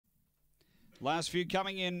Last few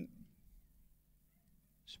coming in.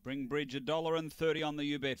 Springbridge $1.30 on the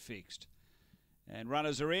You Bet fixed. And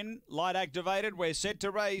runners are in. Light activated. We're set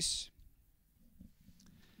to race.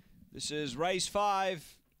 This is race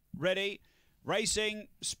 5. Ready. Racing,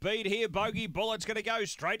 speed here, Bogey Bullet's going to go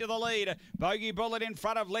straight to the lead. Bogey Bullet in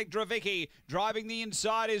front of Lectra Vicky. Driving the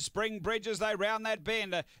inside is Springbridge as they round that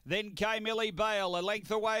bend. Then came Illy Bale. A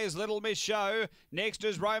length away is Little Miss Show. Next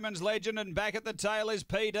is Roman's Legend, and back at the tail is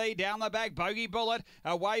PD. Down the back, Bogey Bullet.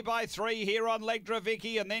 Away by 3 here on Lectra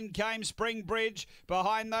Vicky, and then came Springbridge.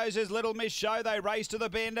 Behind those is Little Miss Show. They race to the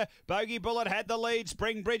bend. Bogey Bullet had the lead.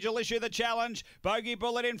 Springbridge will issue the challenge. Bogey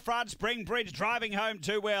Bullet in front. Springbridge driving home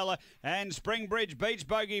too well. And Springbridge beats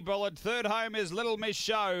Bogey Bullet. Third home is Little Miss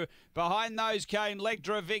Show. Behind those came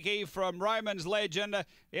Lectra Vicky from Roman's Legend.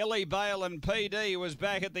 Illy Bale and PD was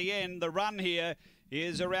back at the end. The run here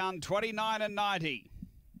is around 29.90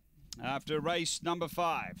 after race number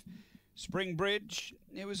 5. Springbridge,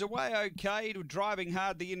 it was away okay, driving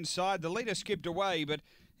hard the inside. The leader skipped away, but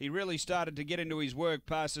he really started to get into his work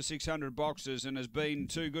past the 600 boxes and has been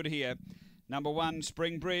too good here. Number 1,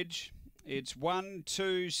 Springbridge. It's 1,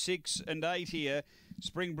 2, 6 and 8 here.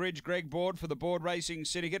 Springbridge, Greg Board for the Board Racing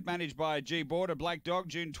Syndicate, managed by G Board, a black dog,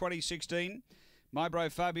 June 2016. My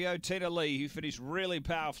Bro Fabio, Tina Lee, who finished really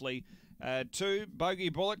powerfully. 2, Bogey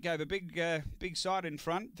Bullet gave a big side in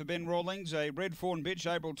front for Ben Rawlings. A Red Fawn Bitch,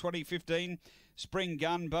 April 2015. Spring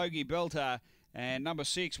Gun, Bogey Belter. And number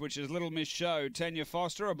 6, which is Little Miss Show, Tanya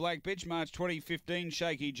Foster, a black bitch, March 2015,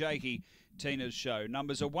 Shaky Jakey, Tina's Show.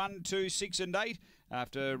 Numbers are 1, 2, 6 and 8.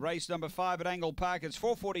 After race number 5 at Angle Park, it's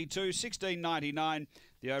 4:42, 16.99.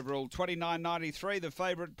 The overall 29.93. The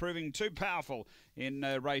favourite proving too powerful in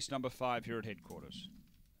race number 5 here at headquarters.